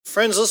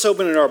Friends, let's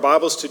open in our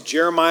Bibles to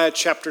Jeremiah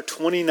chapter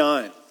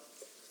 29.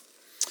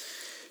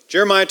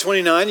 Jeremiah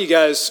 29, you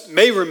guys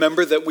may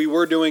remember that we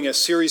were doing a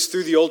series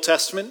through the Old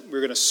Testament. We're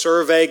going to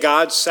survey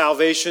God's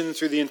salvation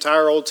through the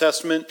entire Old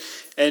Testament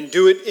and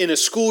do it in a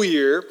school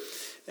year.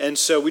 And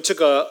so we took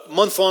a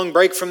month-long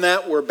break from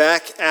that. We're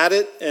back at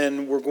it,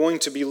 and we're going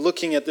to be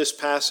looking at this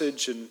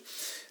passage. And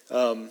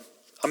I'm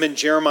in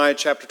Jeremiah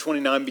chapter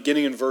 29,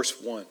 beginning in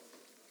verse 1.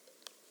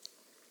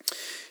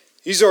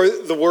 These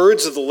are the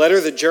words of the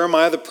letter that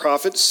Jeremiah the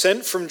prophet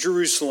sent from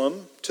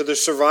Jerusalem to the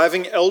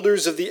surviving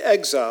elders of the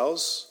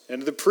exiles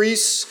and to the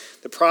priests,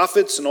 the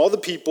prophets, and all the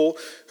people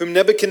whom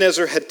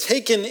Nebuchadnezzar had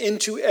taken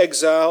into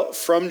exile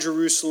from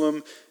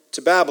Jerusalem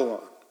to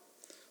Babylon.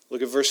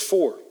 Look at verse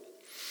 4.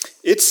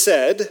 It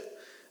said,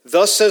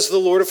 "Thus says the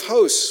Lord of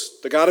hosts,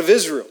 the God of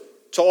Israel,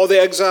 to all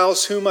the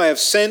exiles whom I have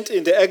sent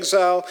into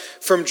exile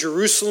from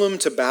Jerusalem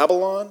to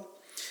Babylon,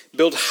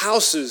 build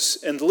houses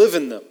and live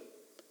in them.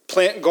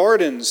 Plant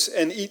gardens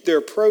and eat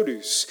their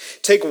produce.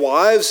 Take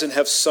wives and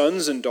have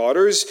sons and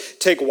daughters.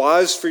 Take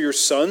wives for your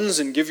sons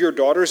and give your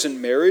daughters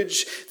in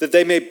marriage, that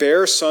they may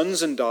bear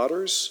sons and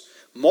daughters.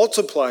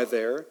 Multiply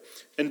there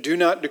and do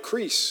not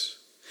decrease.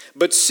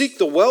 But seek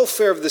the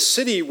welfare of the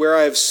city where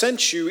I have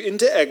sent you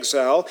into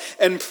exile,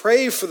 and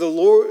pray for the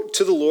Lord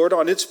to the Lord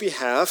on its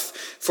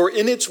behalf, for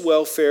in its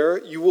welfare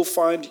you will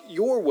find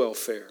your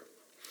welfare.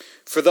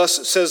 For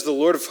thus says the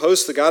Lord of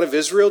hosts, the God of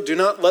Israel, do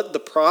not let the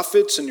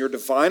prophets and your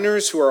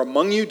diviners who are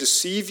among you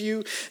deceive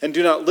you, and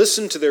do not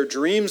listen to their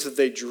dreams that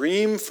they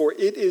dream, for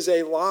it is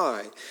a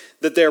lie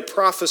that they are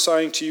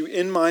prophesying to you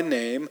in my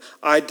name.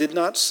 I did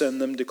not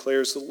send them,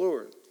 declares the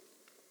Lord.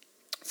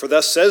 For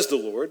thus says the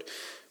Lord,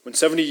 when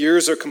 70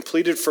 years are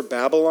completed for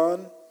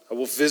Babylon, I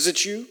will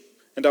visit you,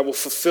 and I will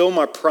fulfill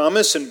my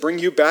promise and bring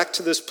you back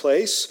to this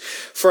place.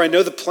 For I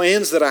know the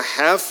plans that I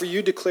have for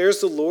you,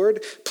 declares the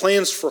Lord,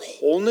 plans for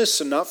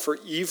wholeness and not for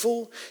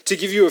evil, to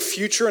give you a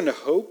future and a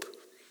hope.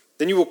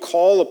 Then you will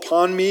call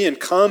upon me and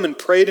come and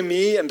pray to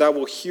me, and I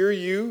will hear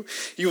you.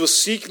 You will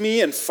seek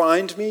me and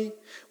find me.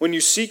 When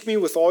you seek me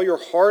with all your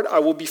heart, I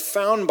will be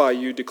found by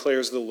you,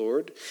 declares the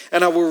Lord.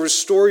 And I will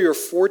restore your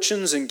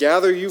fortunes and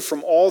gather you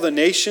from all the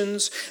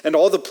nations and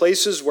all the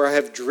places where I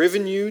have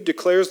driven you,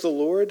 declares the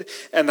Lord.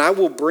 And I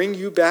will bring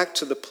you back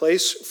to the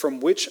place from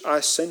which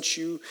I sent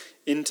you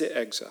into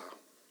exile.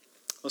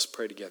 Let's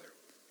pray together.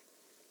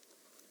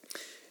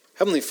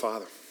 Heavenly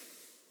Father,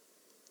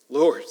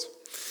 Lord,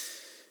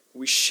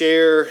 we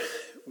share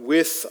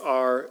with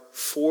our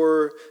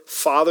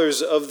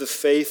forefathers of the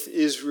faith,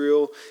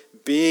 Israel,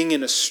 being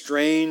in a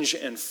strange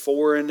and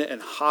foreign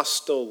and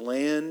hostile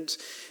land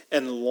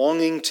and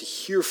longing to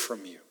hear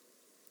from you.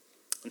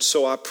 And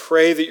so I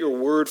pray that your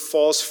word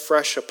falls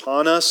fresh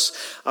upon us.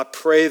 I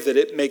pray that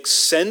it makes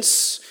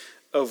sense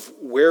of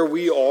where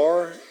we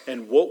are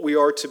and what we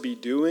are to be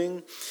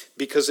doing,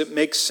 because it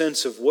makes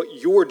sense of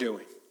what you're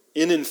doing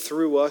in and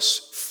through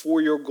us for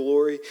your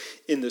glory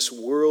in this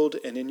world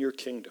and in your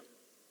kingdom.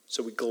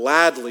 So we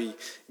gladly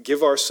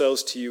give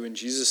ourselves to you in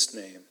Jesus'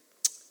 name.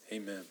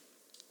 Amen.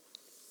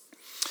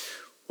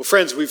 Well,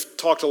 friends, we've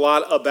talked a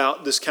lot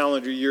about this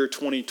calendar year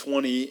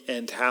 2020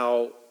 and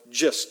how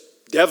just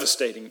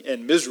devastating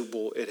and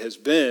miserable it has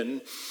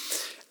been.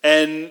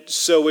 And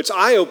so it's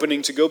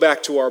eye-opening to go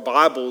back to our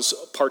Bibles,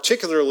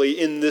 particularly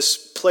in this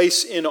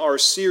place in our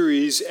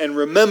series, and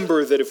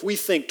remember that if we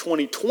think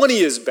 2020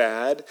 is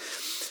bad,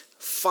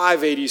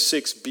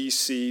 586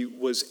 BC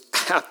was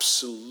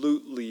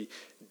absolutely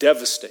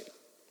devastating.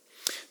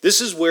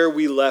 This is where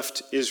we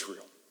left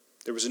Israel.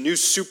 There was a new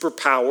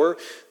superpower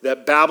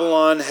that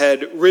Babylon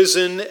had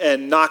risen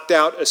and knocked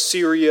out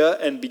Assyria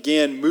and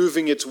began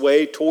moving its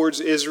way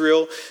towards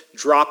Israel,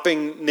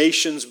 dropping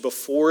nations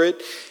before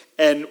it.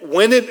 And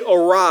when it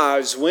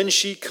arrives, when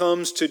she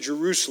comes to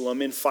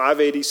Jerusalem in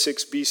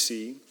 586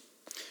 BC,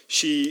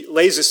 she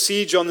lays a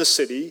siege on the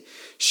city,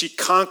 she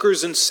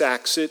conquers and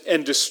sacks it,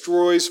 and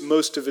destroys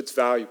most of its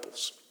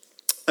valuables.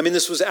 I mean,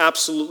 this was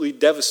absolutely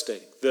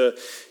devastating. The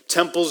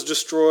temple's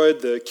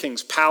destroyed, the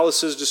king's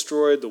palace is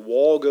destroyed, the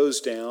wall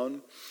goes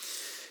down.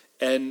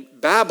 And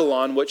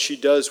Babylon, what she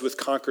does with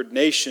conquered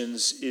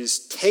nations is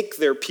take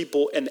their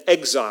people and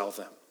exile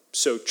them.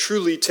 So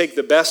truly take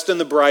the best and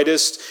the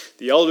brightest,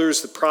 the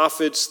elders, the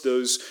prophets,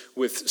 those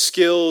with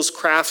skills,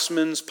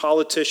 craftsmen,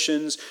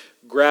 politicians,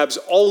 grabs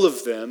all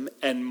of them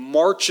and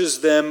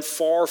marches them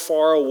far,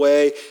 far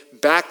away,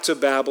 back to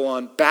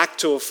Babylon, back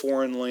to a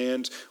foreign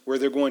land where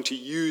they're going to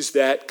use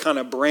that kind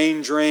of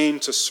brain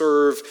drain to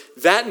serve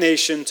that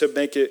nation to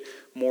make it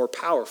more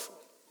powerful.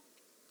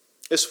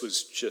 This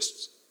was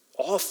just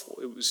awful.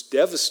 It was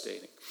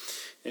devastating.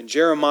 And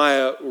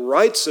Jeremiah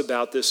writes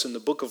about this in the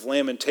book of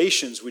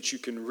Lamentations, which you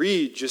can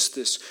read, just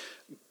this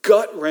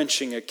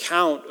gut-wrenching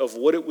account of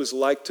what it was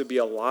like to be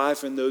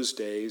alive in those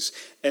days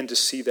and to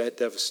see that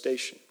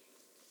devastation.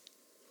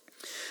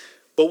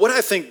 But what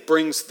I think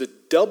brings the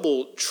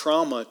double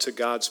trauma to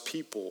God's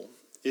people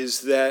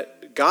is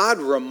that God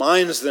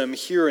reminds them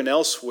here and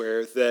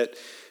elsewhere that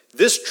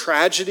this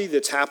tragedy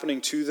that's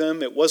happening to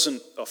them, it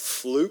wasn't a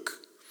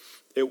fluke.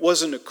 It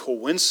wasn't a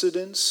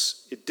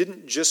coincidence. It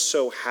didn't just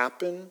so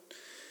happen.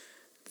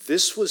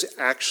 This was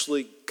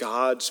actually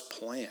God's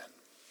plan.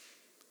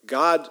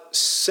 God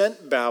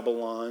sent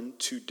Babylon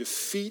to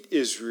defeat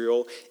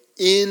Israel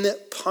in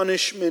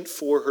punishment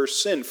for her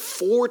sin.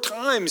 4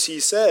 times he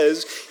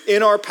says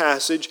in our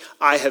passage,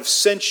 I have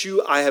sent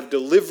you, I have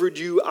delivered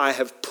you, I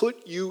have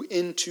put you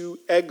into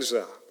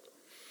exile.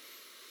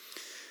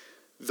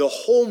 The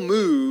whole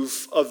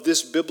move of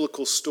this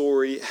biblical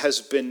story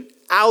has been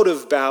out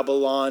of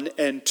Babylon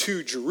and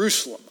to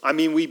Jerusalem. I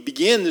mean, we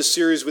began this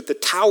series with the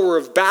Tower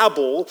of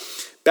Babel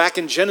back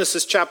in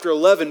Genesis chapter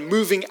 11,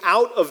 moving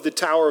out of the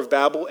Tower of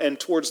Babel and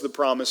towards the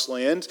Promised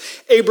Land.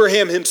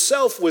 Abraham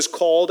himself was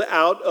called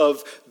out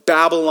of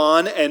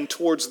Babylon and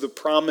towards the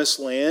Promised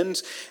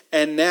Land.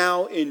 And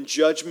now in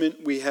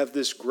judgment, we have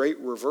this great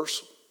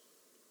reversal.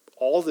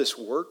 All this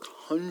work,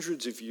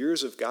 hundreds of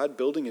years of God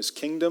building his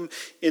kingdom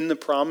in the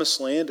Promised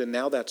Land, and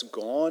now that's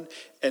gone,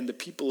 and the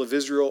people of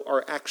Israel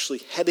are actually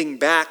heading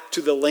back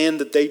to the land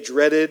that they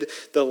dreaded,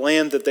 the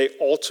land that they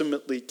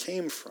ultimately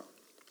came from.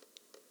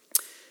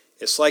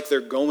 It's like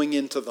they're going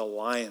into the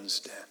lion's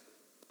den.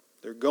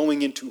 They're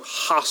going into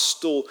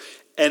hostile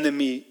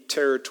enemy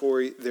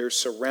territory. They're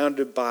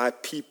surrounded by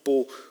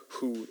people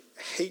who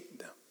hate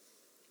them.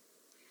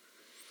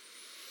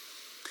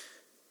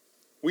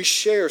 We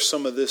share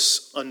some of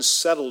this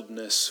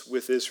unsettledness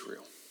with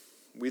Israel.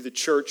 We, the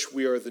church,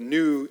 we are the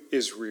new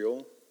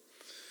Israel.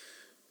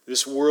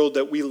 This world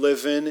that we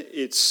live in,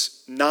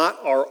 it's not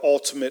our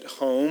ultimate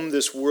home.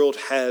 This world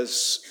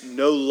has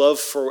no love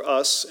for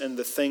us and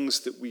the things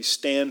that we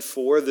stand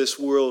for. This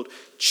world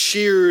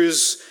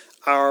cheers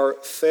our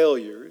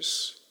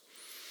failures.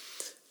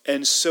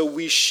 And so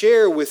we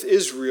share with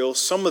Israel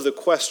some of the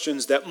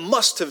questions that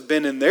must have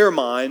been in their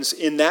minds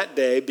in that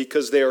day,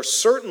 because they are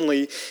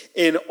certainly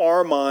in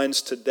our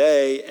minds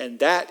today, and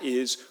that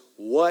is,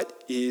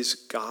 what is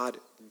God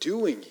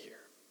doing here?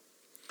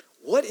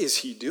 What is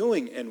he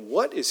doing, and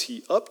what is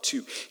he up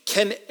to?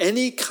 Can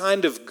any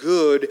kind of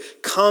good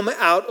come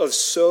out of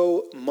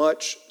so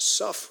much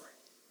suffering?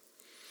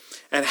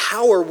 And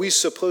how are we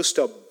supposed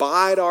to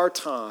bide our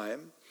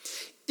time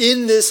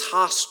in this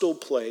hostile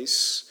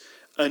place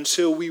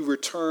until we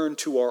return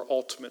to our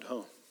ultimate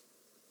home?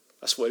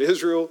 That's what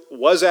Israel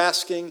was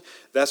asking.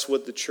 That's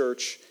what the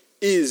church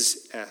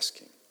is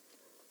asking.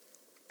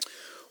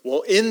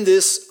 Well, in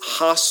this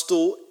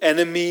hostile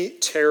enemy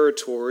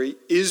territory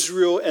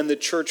Israel and the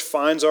church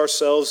finds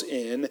ourselves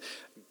in,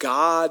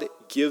 God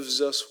gives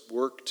us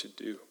work to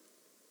do.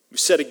 We've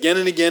said again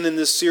and again in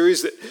this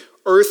series that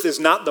earth is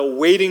not the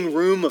waiting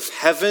room of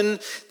heaven,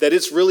 that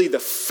it's really the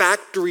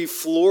factory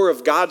floor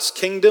of God's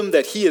kingdom,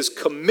 that he has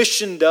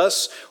commissioned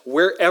us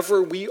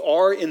wherever we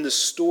are in the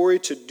story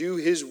to do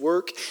his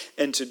work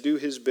and to do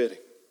his bidding.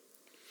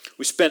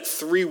 We spent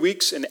 3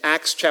 weeks in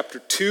Acts chapter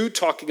 2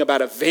 talking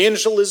about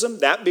evangelism,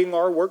 that being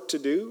our work to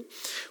do.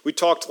 We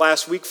talked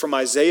last week from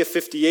Isaiah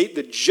 58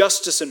 that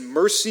justice and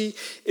mercy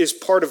is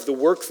part of the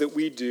work that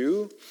we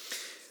do.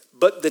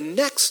 But the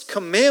next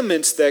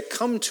commandments that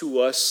come to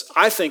us,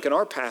 I think, in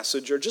our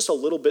passage are just a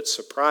little bit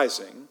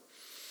surprising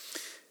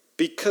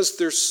because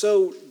they're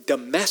so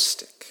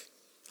domestic.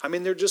 I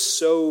mean, they're just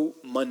so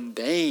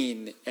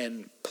mundane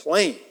and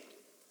plain.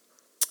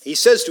 He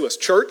says to us,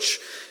 church,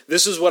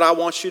 this is what I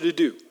want you to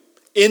do.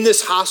 In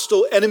this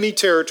hostile enemy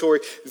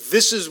territory,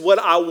 this is what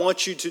I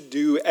want you to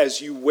do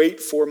as you wait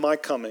for my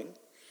coming.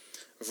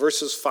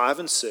 Verses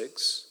 5 and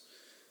 6,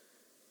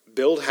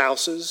 build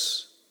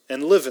houses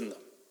and live in them.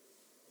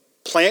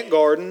 Plant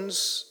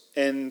gardens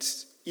and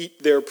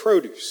eat their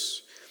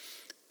produce.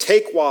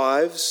 Take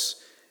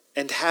wives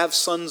and have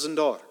sons and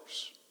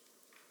daughters.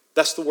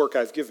 That's the work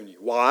I've given you.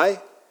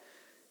 Why?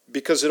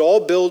 Because it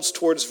all builds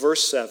towards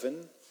verse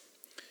 7,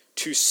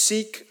 to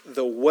seek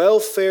the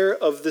welfare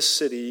of the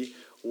city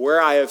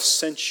where I have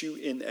sent you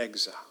in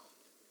exile.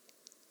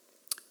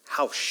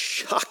 How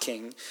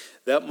shocking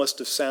that must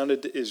have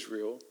sounded to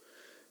Israel,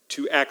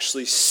 to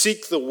actually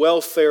seek the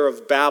welfare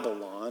of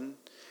Babylon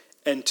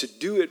and to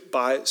do it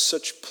by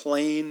such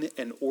plain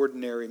and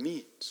ordinary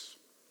means.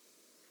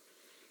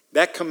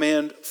 That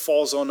command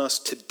falls on us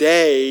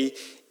today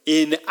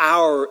in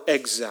our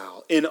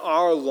exile, in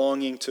our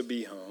longing to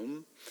be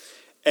home.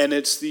 And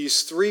it's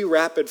these 3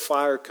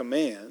 rapid-fire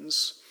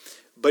commands,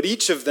 but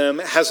each of them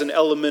has an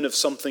element of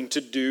something to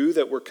do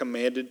that we're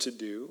commanded to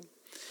do.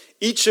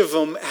 Each of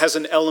them has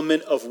an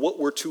element of what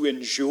we're to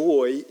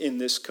enjoy in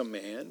this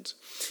command.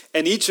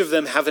 And each of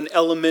them have an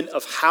element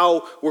of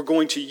how we're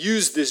going to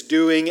use this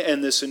doing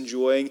and this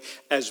enjoying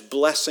as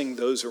blessing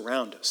those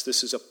around us.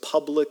 This is a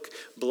public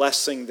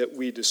blessing that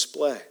we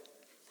display.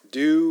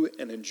 Do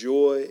and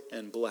enjoy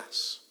and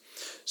bless.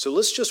 So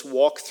let's just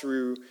walk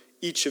through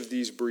each of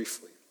these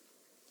briefly.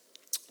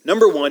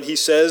 Number 1, he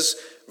says,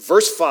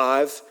 verse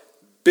 5,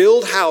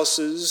 build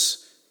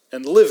houses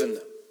and live in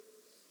them.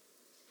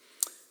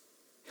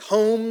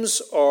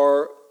 Homes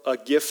are a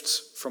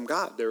gift from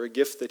God. They're a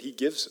gift that he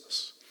gives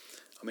us.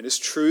 I mean, it's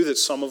true that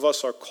some of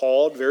us are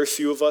called, very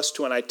few of us,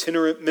 to an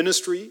itinerant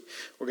ministry.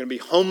 We're going to be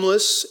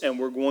homeless and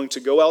we're going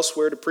to go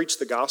elsewhere to preach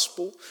the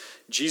gospel.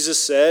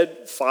 Jesus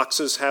said,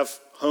 foxes have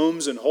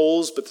homes and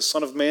holes, but the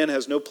Son of Man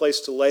has no place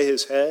to lay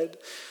his head.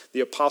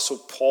 The Apostle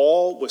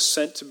Paul was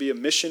sent to be a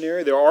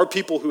missionary. There are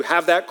people who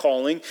have that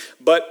calling,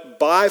 but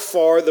by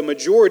far the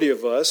majority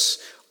of us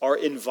are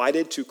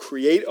invited to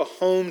create a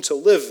home to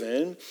live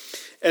in.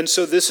 And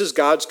so this is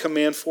God's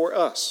command for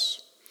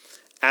us.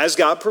 As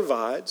God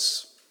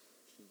provides,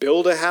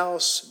 build a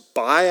house,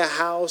 buy a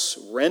house,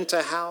 rent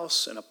a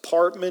house, an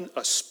apartment,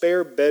 a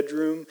spare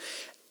bedroom,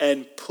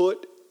 and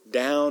put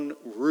down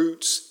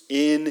roots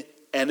in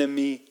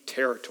enemy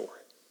territory.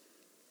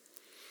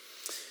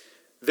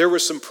 There were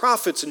some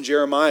prophets in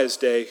Jeremiah's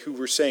day who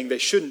were saying they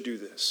shouldn't do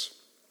this.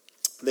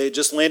 They had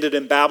just landed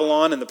in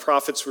Babylon, and the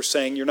prophets were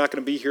saying, you're not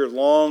going to be here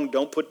long.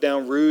 Don't put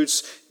down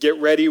roots. Get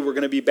ready. We're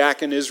going to be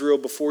back in Israel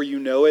before you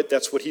know it.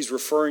 That's what he's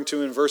referring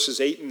to in verses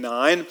 8 and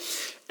 9.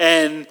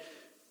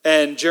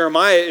 And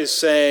Jeremiah is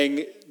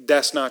saying,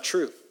 that's not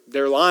true.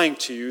 They're lying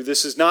to you.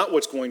 This is not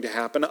what's going to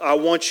happen. I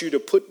want you to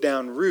put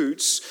down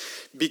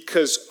roots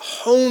because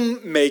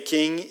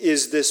homemaking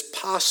is this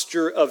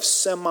posture of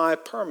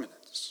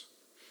semi-permanence.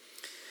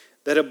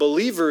 That a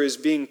believer is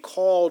being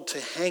called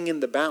to hang in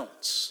the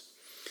balance,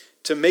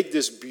 to make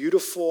this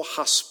beautiful,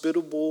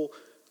 hospitable,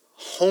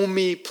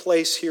 homey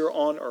place here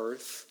on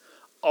earth,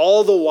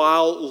 all the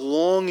while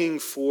longing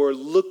for,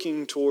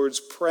 looking towards,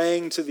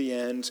 praying to the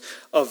end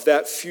of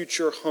that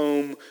future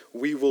home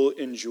we will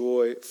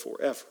enjoy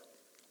forever.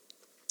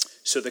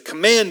 So the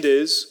command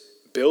is,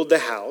 build the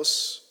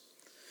house.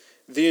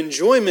 The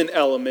enjoyment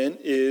element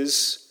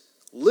is,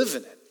 live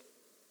in it.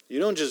 You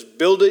don't just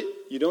build it,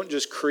 you don't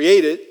just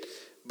create it,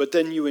 but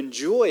then you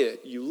enjoy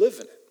it, you live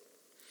in it.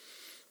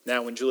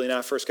 Now, when Julie and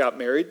I first got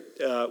married,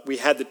 we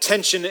had the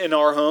tension in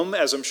our home,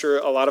 as I'm sure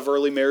a lot of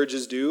early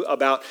marriages do,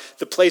 about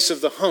the place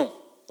of the home.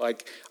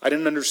 Like, I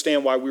didn't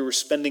understand why we were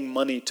spending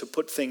money to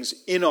put things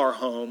in our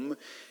home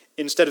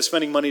instead of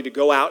spending money to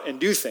go out and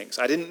do things.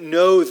 I didn't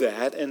know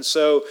that, and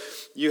so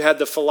you had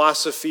the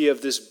philosophy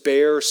of this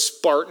bare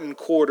Spartan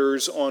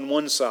quarters on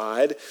one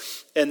side,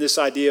 and this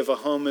idea of a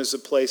home as a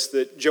place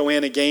that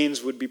Joanna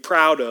Gaines would be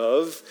proud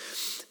of.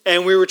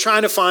 And we were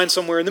trying to find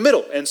somewhere in the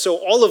middle. And so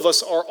all of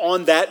us are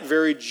on that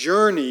very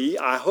journey,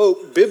 I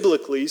hope,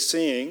 biblically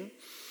seeing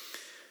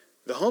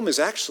the home is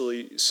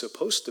actually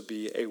supposed to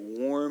be a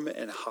warm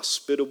and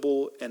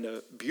hospitable and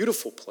a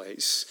beautiful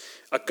place,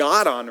 a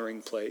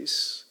God-honoring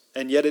place,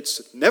 and yet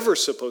it's never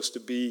supposed to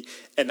be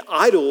an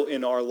idol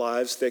in our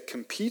lives that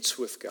competes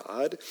with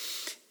God.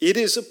 It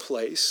is a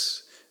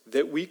place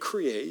that we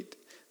create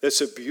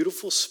that's a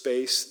beautiful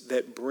space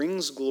that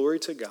brings glory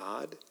to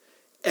God.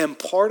 And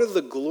part of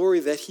the glory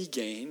that he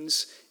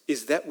gains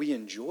is that we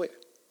enjoy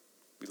it.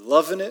 We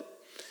love in it.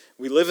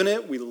 We live in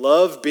it. We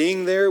love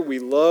being there. We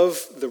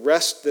love the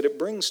rest that it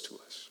brings to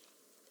us.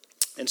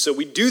 And so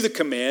we do the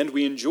command.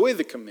 We enjoy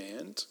the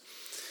command.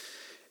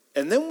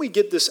 And then we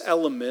get this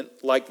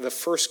element like the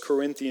 1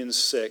 Corinthians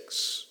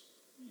 6.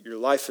 Your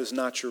life is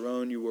not your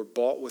own. You were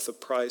bought with a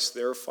price.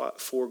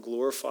 Therefore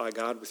glorify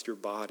God with your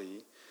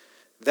body.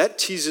 That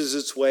teases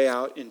its way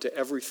out into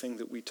everything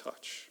that we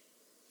touch.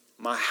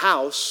 My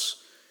house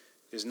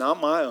is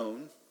not my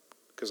own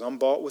because I'm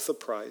bought with a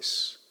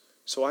price,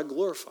 so I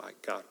glorify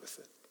God with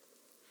it.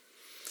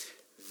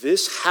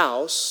 This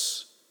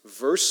house,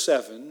 verse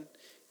 7,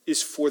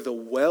 is for the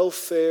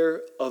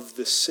welfare of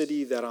the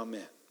city that I'm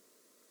in.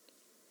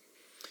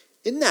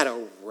 Isn't that a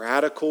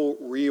radical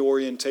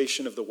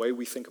reorientation of the way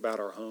we think about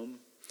our home?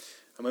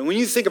 I mean, when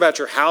you think about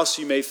your house,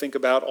 you may think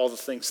about all the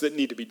things that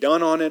need to be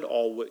done on it,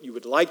 all what you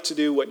would like to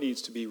do, what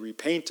needs to be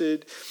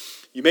repainted.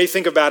 You may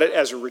think about it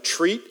as a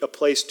retreat, a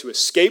place to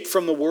escape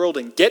from the world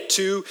and get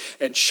to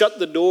and shut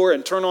the door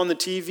and turn on the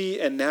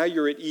TV, and now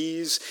you're at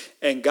ease.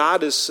 And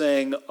God is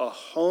saying a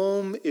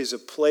home is a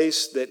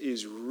place that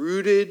is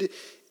rooted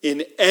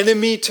in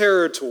enemy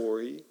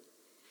territory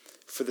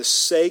for the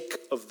sake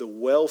of the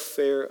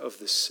welfare of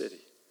the city.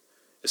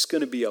 It's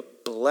going to be a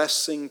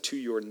blessing to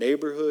your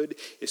neighborhood.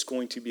 It's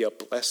going to be a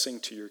blessing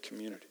to your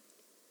community.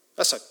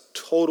 That's a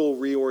total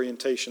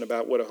reorientation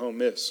about what a home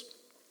is.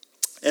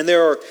 And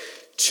there are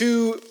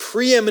two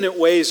preeminent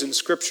ways in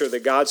Scripture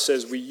that God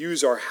says we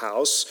use our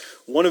house.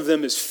 One of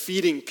them is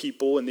feeding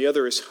people, and the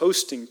other is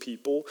hosting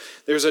people.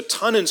 There's a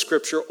ton in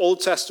Scripture,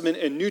 Old Testament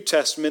and New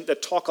Testament,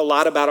 that talk a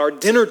lot about our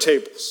dinner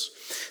tables.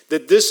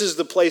 That this is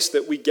the place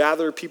that we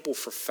gather people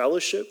for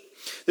fellowship.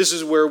 This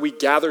is where we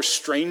gather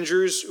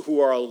strangers who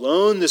are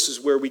alone. This is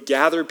where we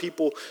gather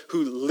people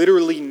who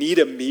literally need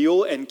a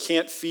meal and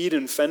can't feed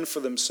and fend for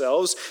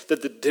themselves.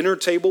 That the dinner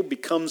table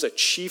becomes a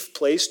chief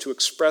place to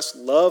express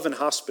love and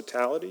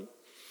hospitality.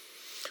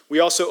 We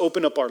also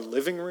open up our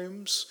living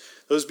rooms.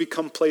 Those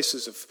become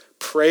places of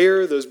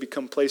prayer. Those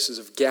become places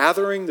of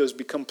gathering. Those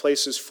become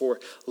places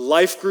for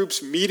life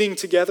groups meeting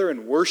together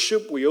and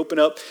worship. We open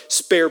up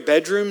spare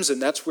bedrooms,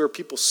 and that's where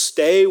people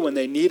stay when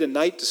they need a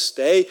night to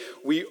stay.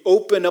 We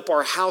open up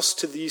our house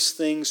to these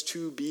things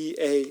to be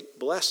a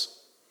blessing.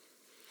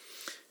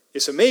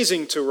 it's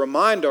amazing to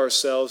remind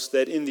ourselves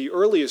that in the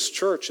earliest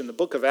church, in the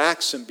book of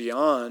Acts and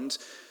beyond,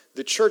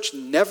 the church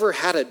never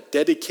had a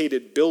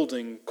dedicated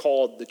building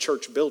called the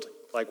church building.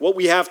 Like what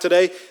we have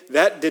today,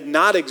 that did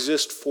not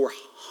exist for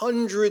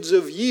hundreds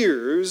of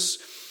years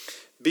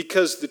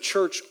because the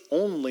church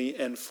only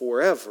and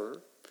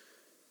forever,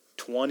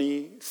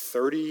 20,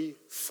 30,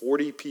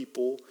 40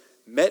 people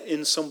met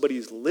in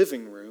somebody's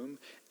living room,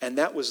 and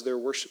that was their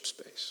worship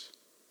space.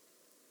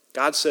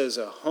 God says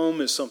a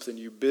home is something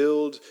you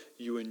build,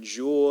 you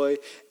enjoy,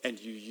 and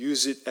you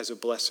use it as a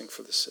blessing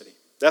for the city.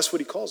 That's what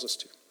he calls us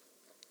to.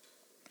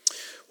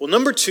 Well,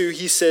 number 2,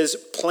 he says,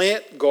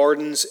 plant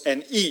gardens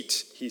and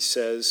eat, he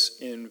says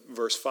in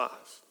verse 5.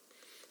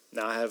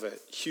 Now, I have a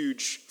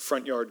huge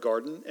front yard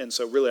garden, and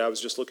so really I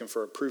was just looking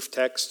for a proof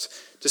text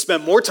to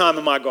spend more time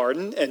in my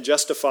garden and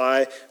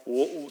justify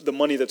the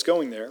money that's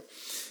going there.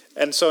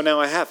 And so now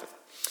I have it.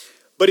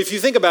 But if you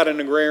think about an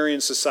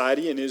agrarian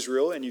society in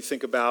Israel, and you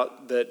think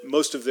about that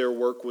most of their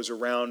work was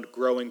around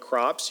growing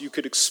crops, you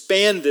could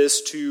expand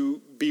this to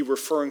be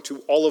referring to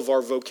all of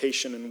our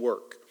vocation and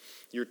work.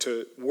 You're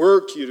to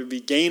work, you're to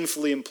be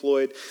gainfully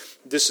employed.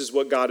 This is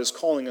what God is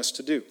calling us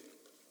to do.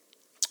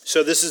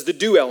 So this is the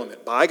do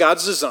element. By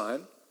God's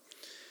design,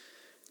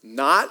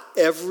 not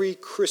every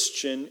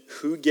Christian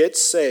who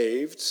gets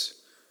saved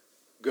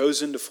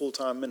goes into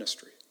full-time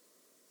ministry.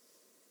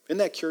 Isn't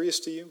that curious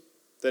to you?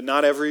 That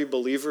not every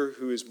believer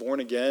who is born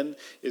again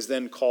is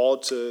then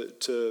called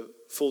to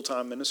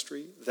full-time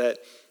ministry? That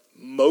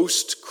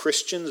most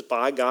Christians,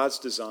 by God's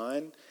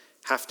design,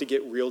 have to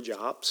get real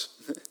jobs?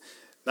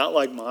 Not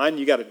like mine,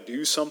 you got to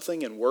do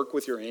something and work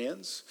with your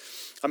hands.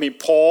 I mean,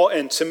 Paul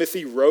and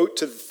Timothy wrote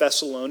to the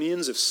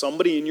Thessalonians, if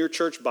somebody in your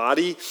church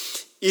body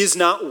is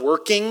not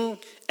working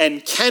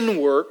and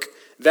can work,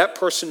 that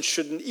person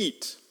shouldn't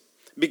eat.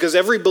 Because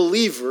every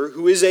believer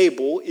who is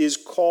able is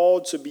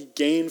called to be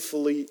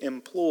gainfully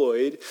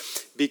employed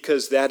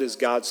because that is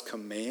God's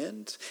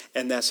command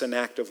and that's an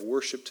act of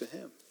worship to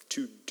him,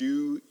 to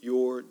do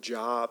your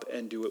job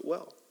and do it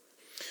well.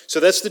 So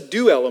that's the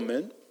do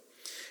element.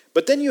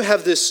 But then you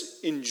have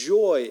this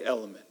enjoy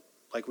element,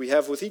 like we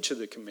have with each of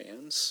the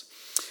commands.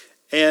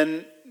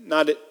 And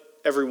not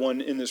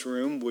everyone in this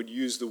room would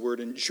use the word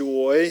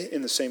enjoy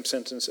in the same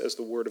sentence as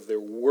the word of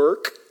their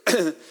work.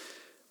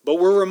 But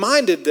we're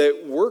reminded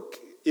that work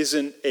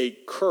isn't a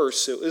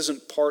curse. It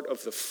isn't part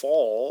of the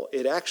fall.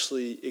 It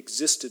actually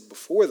existed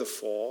before the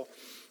fall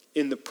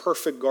in the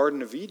perfect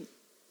Garden of Eden.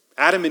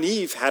 Adam and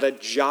Eve had a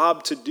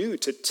job to do,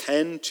 to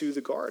tend to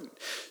the garden.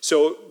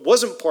 So it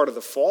wasn't part of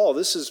the fall.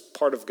 This is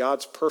part of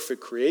God's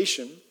perfect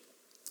creation.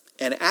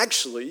 And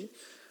actually,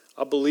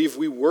 I believe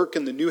we work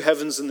in the new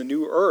heavens and the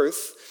new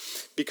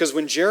earth because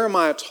when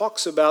Jeremiah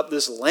talks about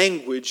this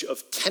language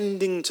of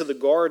tending to the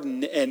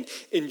garden and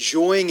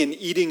enjoying and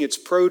eating its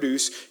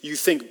produce, you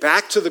think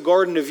back to the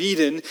Garden of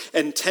Eden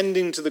and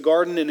tending to the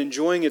garden and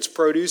enjoying its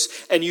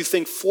produce, and you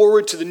think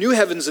forward to the new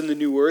heavens and the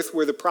new earth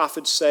where the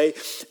prophets say,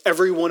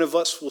 every one of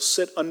us will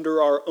sit under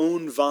our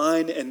own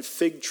vine and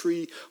fig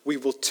tree. We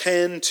will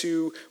tend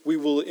to, we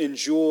will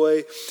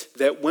enjoy.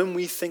 That when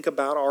we think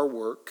about our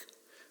work,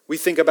 we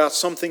think about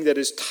something that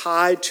is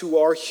tied to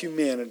our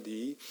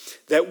humanity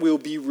that will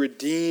be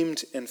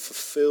redeemed and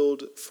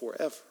fulfilled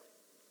forever.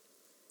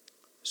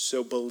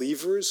 So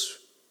believers,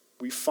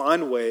 we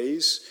find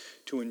ways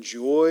to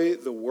enjoy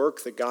the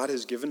work that God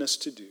has given us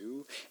to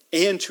do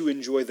and to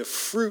enjoy the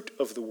fruit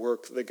of the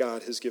work that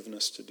God has given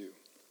us to do.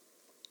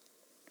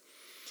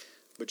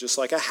 But just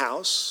like a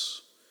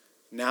house,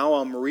 now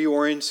I'm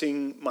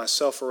reorienting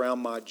myself around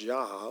my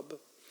job.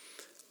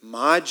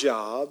 My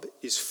job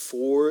is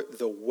for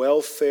the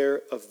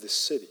welfare of the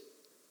city.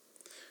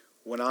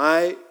 When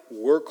I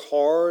work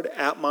hard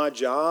at my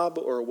job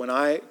or when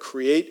I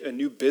create a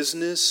new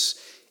business,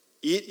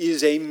 it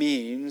is a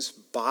means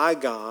by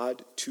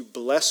God to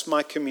bless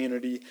my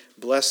community,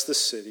 bless the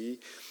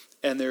city,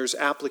 and there's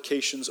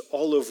applications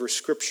all over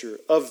Scripture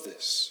of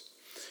this.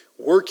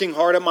 Working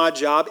hard at my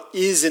job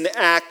is an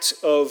act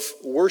of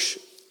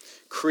worship.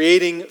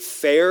 Creating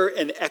fair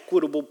and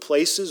equitable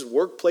places,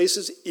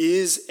 workplaces,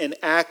 is an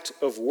act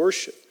of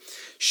worship.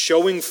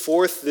 Showing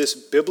forth this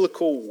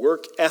biblical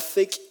work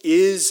ethic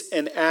is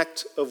an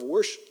act of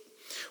worship.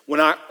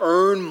 When I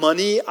earn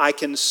money, I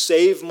can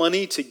save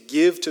money to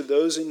give to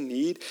those in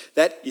need.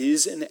 That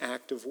is an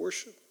act of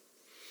worship.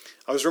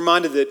 I was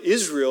reminded that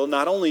Israel,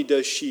 not only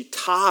does she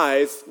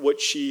tithe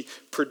what she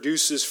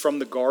produces from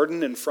the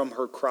garden and from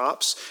her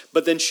crops,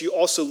 but then she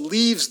also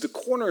leaves the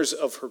corners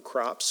of her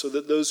crops so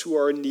that those who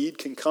are in need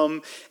can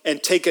come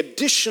and take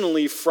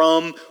additionally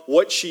from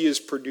what she is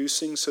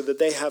producing so that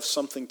they have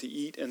something to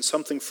eat and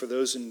something for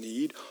those in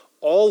need.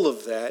 All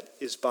of that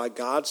is by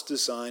God's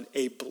design,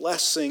 a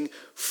blessing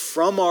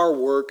from our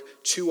work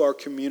to our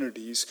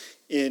communities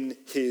in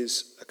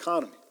his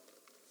economy.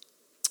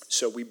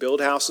 So we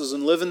build houses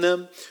and live in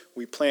them.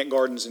 We plant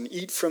gardens and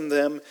eat from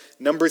them.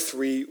 Number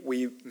 3,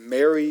 we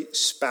marry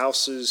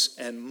spouses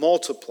and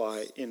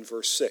multiply in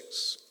verse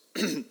 6.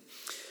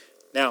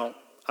 Now,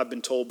 I've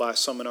been told by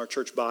some in our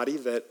church body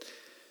that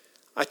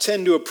I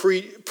tend to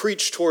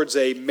preach towards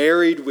a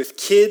married with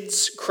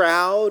kids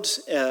crowd,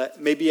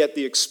 maybe at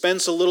the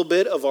expense a little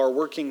bit of our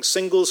working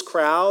singles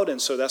crowd,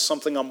 and so that's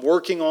something I'm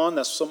working on.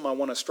 That's something I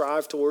want to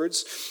strive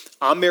towards.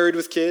 I'm married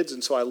with kids,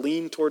 and so I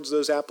lean towards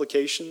those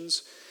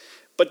applications.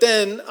 But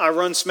then I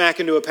run smack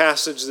into a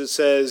passage that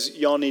says,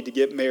 y'all need to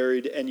get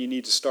married and you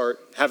need to start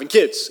having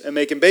kids and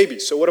making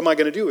babies. So what am I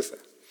going to do with that?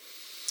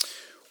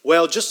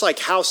 Well, just like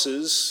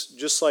houses,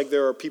 just like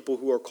there are people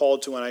who are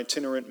called to an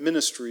itinerant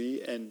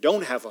ministry and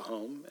don't have a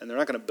home, and they're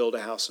not going to build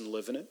a house and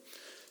live in it,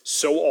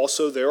 so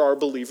also there are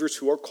believers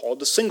who are called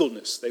to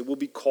singleness. They will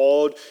be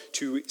called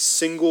to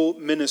single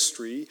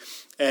ministry,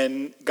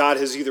 and God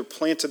has either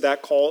planted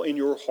that call in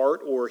your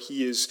heart or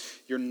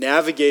you're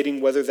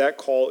navigating whether that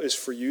call is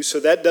for you.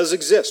 So that does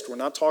exist. We're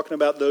not talking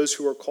about those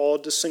who are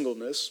called to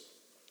singleness.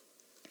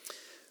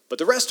 But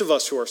the rest of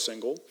us who are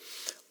single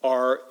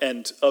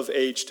and of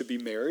age to be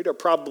married are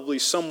probably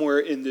somewhere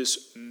in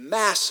this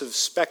massive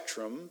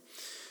spectrum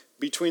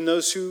between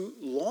those who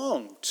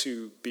long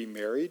to be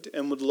married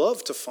and would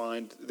love to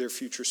find their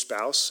future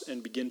spouse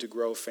and begin to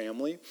grow a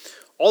family,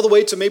 all the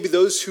way to maybe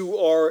those who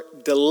are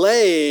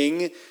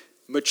delaying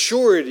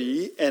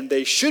maturity and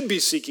they should be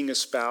seeking a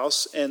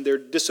spouse and they're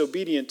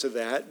disobedient to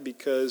that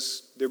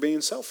because they're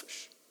being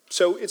selfish.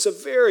 So it's a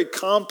very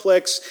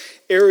complex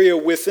area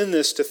within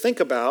this to think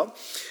about.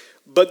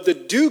 But the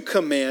do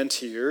command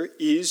here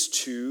is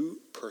to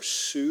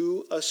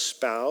pursue a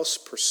spouse,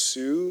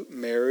 pursue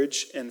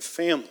marriage and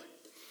family.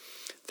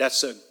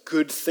 That's a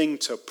good thing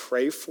to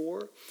pray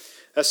for.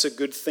 That's a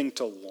good thing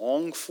to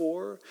long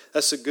for.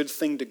 That's a good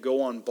thing to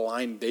go on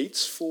blind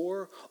dates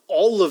for.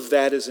 All of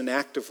that is an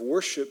act of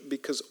worship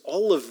because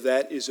all of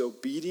that is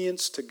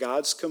obedience to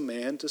God's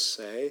command to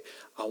say,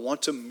 I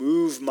want to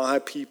move my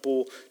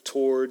people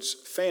towards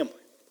family.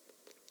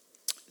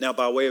 Now,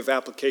 by way of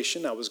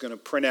application, I was going to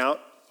print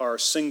out our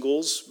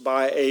singles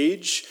by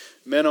age,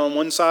 men on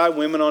one side,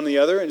 women on the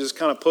other, and just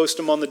kind of post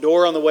them on the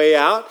door on the way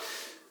out.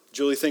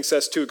 Julie thinks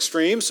that's too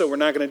extreme, so we're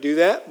not going to do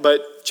that,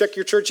 but check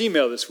your church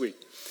email this week.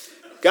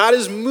 God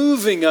is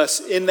moving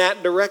us in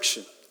that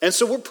direction, and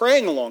so we're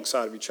praying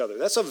alongside of each other.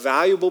 That's a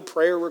valuable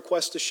prayer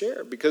request to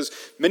share because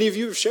many of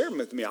you have shared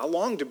with me, I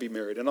long to be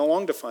married and I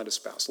long to find a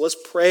spouse. Let's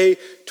pray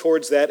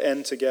towards that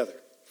end together.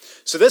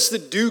 So that's the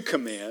do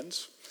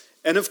command,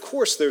 and of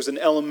course there's an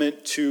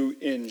element to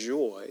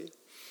enjoy.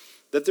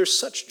 That there's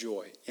such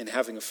joy in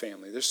having a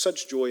family. There's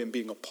such joy in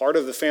being a part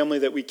of the family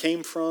that we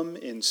came from,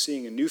 in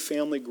seeing a new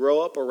family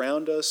grow up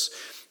around us.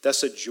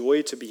 That's a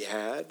joy to be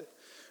had.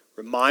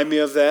 Remind me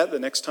of that the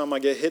next time I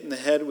get hit in the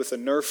head with a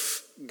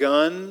Nerf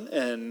gun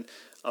and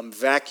I'm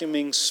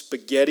vacuuming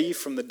spaghetti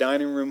from the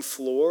dining room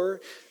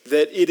floor,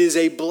 that it is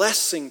a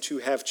blessing to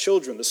have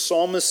children. The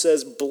psalmist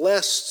says,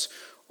 blessed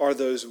are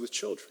those with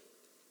children.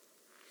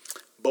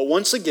 But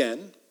once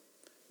again,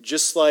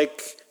 just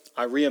like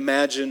I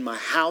reimagine my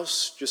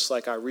house, just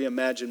like I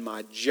reimagine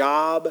my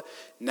job.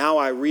 Now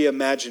I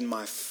reimagine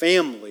my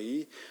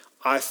family.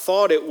 I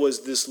thought it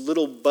was this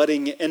little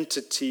budding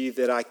entity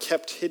that I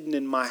kept hidden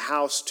in my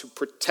house to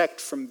protect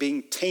from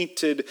being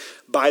tainted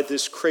by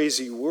this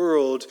crazy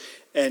world.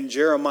 And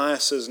Jeremiah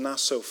says, not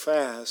so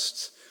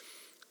fast.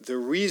 The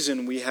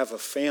reason we have a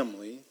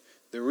family,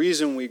 the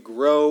reason we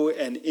grow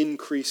and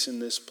increase in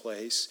this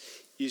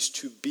place is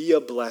to be a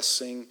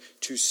blessing,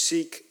 to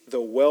seek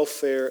the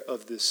welfare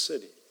of this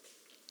city.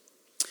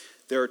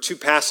 There are two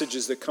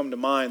passages that come to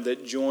mind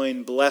that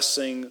join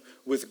blessing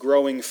with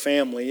growing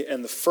family.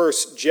 And the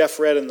first,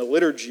 Jeff read in the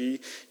liturgy,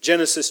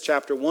 Genesis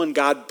chapter 1,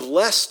 God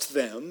blessed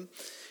them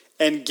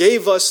and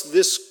gave us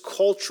this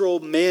cultural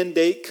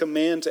mandate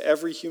command to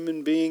every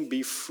human being,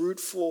 be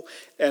fruitful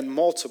and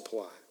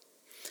multiply.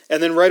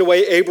 And then right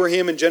away,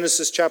 Abraham in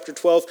Genesis chapter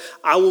 12,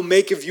 I will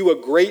make of you a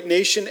great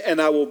nation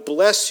and I will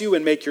bless you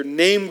and make your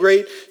name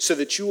great so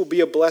that you will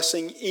be a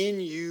blessing.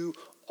 In you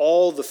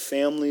all the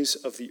families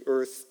of the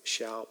earth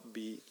shall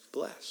be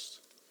blessed.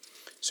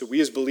 So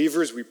we as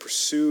believers, we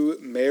pursue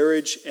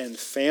marriage and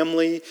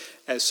family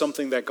as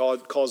something that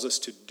God calls us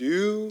to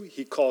do.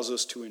 He calls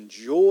us to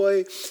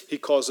enjoy. He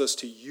calls us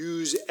to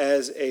use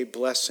as a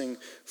blessing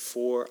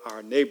for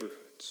our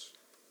neighborhoods.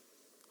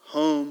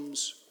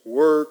 Homes,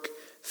 work,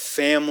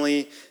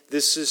 family.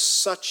 This is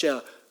such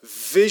a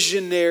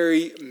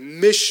visionary,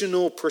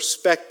 missional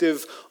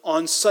perspective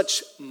on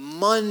such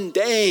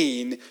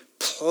mundane,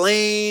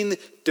 plain,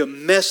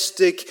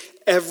 domestic,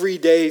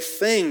 everyday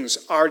things.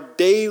 Our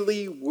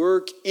daily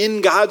work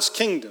in God's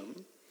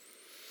kingdom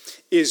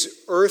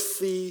is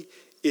earthy,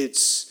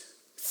 it's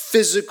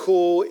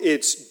physical,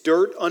 it's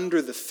dirt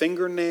under the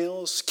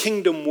fingernails.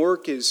 Kingdom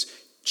work is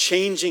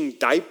changing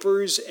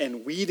diapers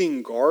and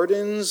weeding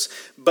gardens,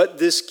 but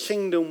this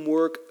kingdom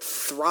work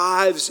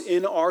thrives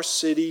in our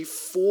city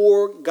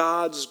for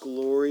God's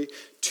glory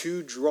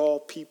to draw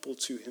people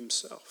to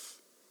himself.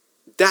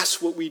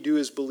 That's what we do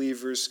as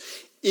believers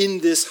in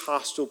this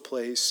hostile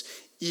place,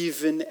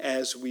 even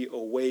as we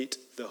await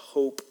the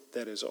hope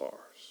that is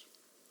ours.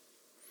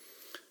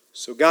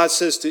 So God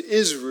says to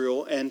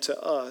Israel and to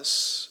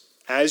us,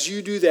 as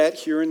you do that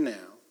here and now,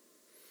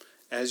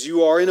 as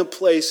you are in a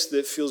place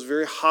that feels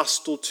very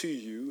hostile to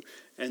you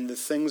and the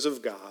things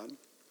of God,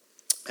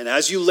 and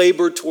as you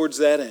labor towards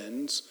that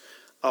end,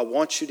 I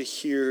want you to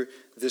hear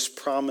this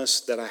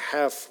promise that I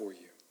have for you.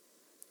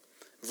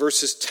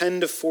 Verses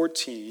 10 to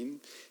 14,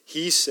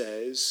 he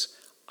says,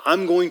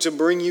 I'm going to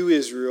bring you,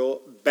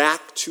 Israel,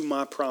 back to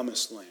my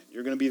promised land.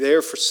 You're going to be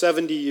there for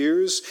 70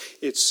 years.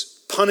 It's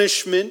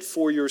punishment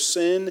for your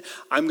sin.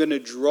 I'm going to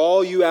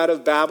draw you out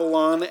of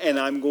Babylon, and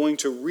I'm going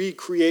to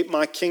recreate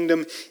my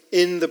kingdom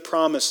in the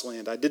promised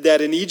land. I did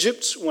that in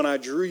Egypt when I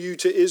drew you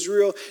to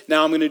Israel.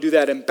 Now I'm going to do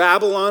that in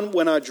Babylon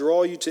when I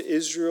draw you to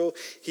Israel.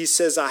 He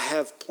says, I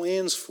have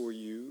plans for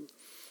you,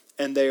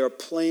 and they are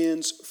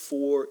plans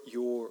for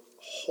your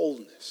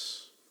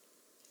wholeness.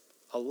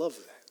 I love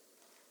that.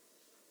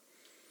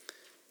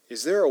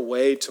 Is there a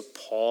way to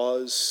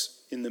pause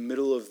in the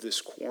middle of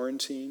this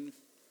quarantine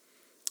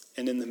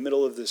and in the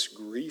middle of this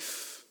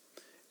grief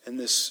and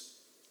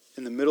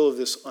in the middle of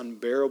this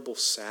unbearable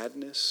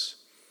sadness,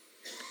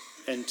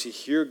 and to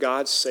hear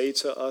God say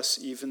to us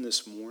even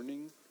this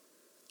morning,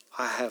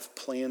 I have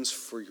plans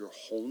for your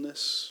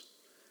wholeness.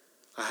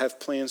 I have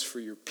plans for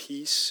your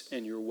peace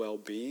and your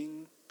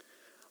well-being.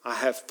 I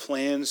have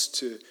plans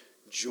to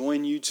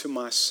join you to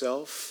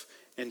myself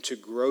and to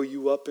grow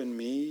you up in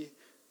me.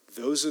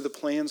 Those are the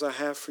plans I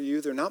have for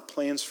you. They're not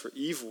plans for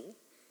evil,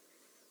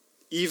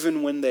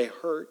 even when they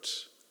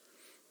hurt.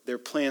 They're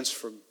plans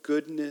for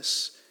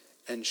goodness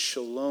and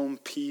shalom,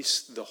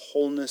 peace, the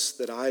wholeness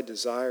that I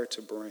desire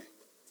to bring.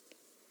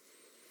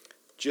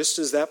 Just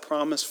as that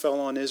promise fell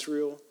on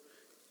Israel,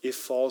 it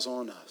falls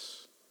on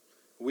us.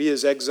 We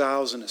as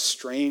exiles in a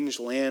strange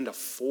land, a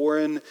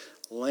foreign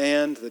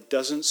land that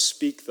doesn't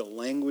speak the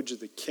language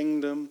of the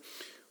kingdom,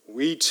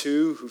 we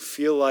too, who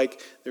feel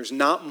like there's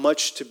not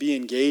much to be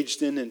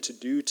engaged in and to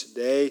do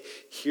today,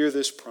 hear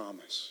this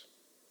promise.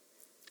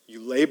 You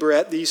labor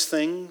at these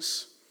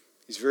things,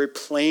 these very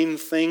plain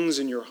things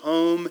in your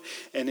home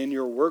and in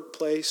your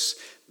workplace,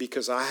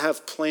 because I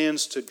have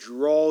plans to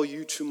draw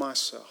you to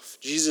myself.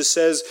 Jesus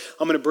says,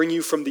 I'm going to bring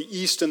you from the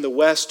east and the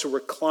west to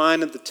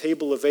recline at the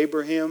table of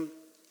Abraham.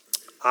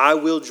 I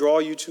will draw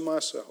you to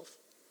myself,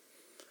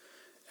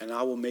 and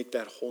I will make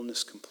that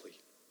wholeness complete.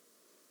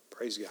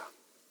 Praise God.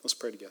 Let's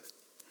pray together.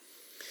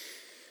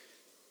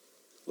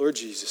 Lord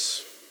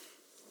Jesus,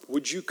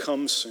 would you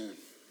come soon?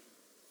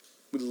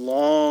 We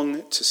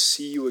long to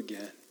see you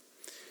again.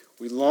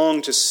 We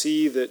long to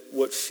see that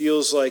what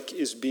feels like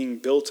is being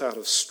built out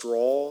of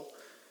straw,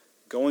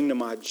 going to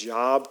my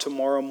job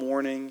tomorrow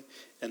morning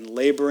and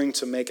laboring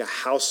to make a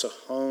house a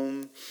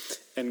home,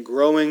 and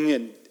growing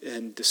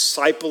and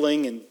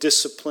discipling and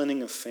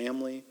disciplining a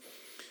family.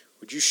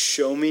 Would you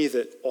show me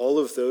that all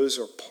of those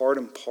are part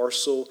and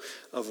parcel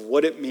of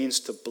what it means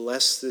to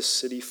bless this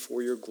city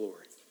for your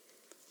glory?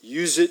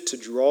 Use it to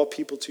draw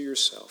people to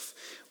yourself.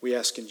 We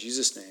ask in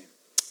Jesus' name,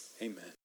 amen.